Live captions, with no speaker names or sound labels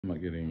I'm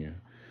not getting you.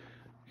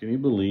 Can you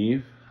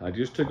believe I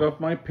just took off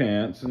my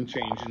pants and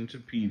changed into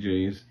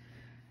PJs,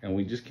 and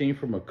we just came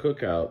from a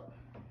cookout,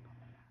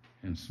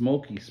 and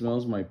Smokey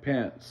smells my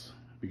pants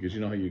because you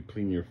know how you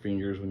clean your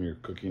fingers when you're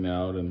cooking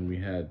out, and we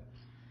had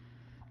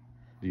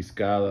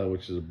discada,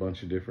 which is a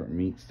bunch of different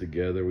meats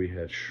together. We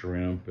had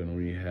shrimp and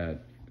we had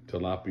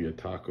tilapia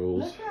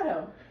tacos. Look at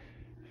him.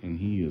 And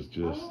he is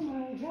just oh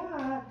my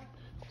God.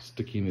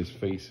 sticking his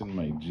face in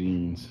my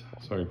jeans.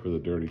 Sorry for the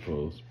dirty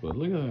clothes, but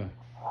look at that.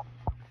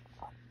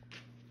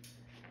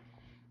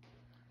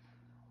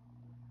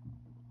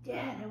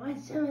 Dad, I want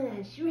some of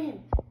that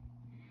shrimp.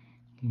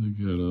 Look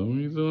at him.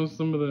 He's on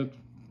some of that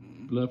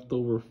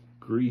leftover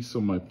grease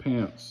on my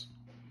pants.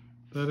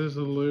 That is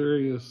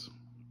hilarious.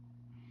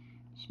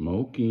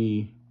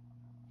 Smokey.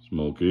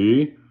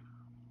 Smokey.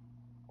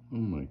 Oh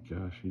my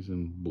gosh, he's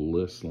in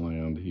bliss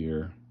land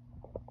here.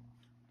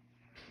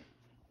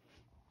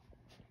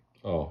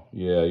 Oh,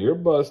 yeah, you're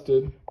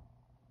busted.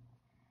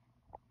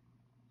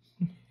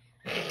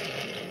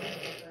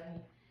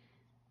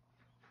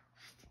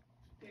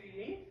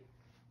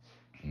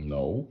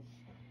 No.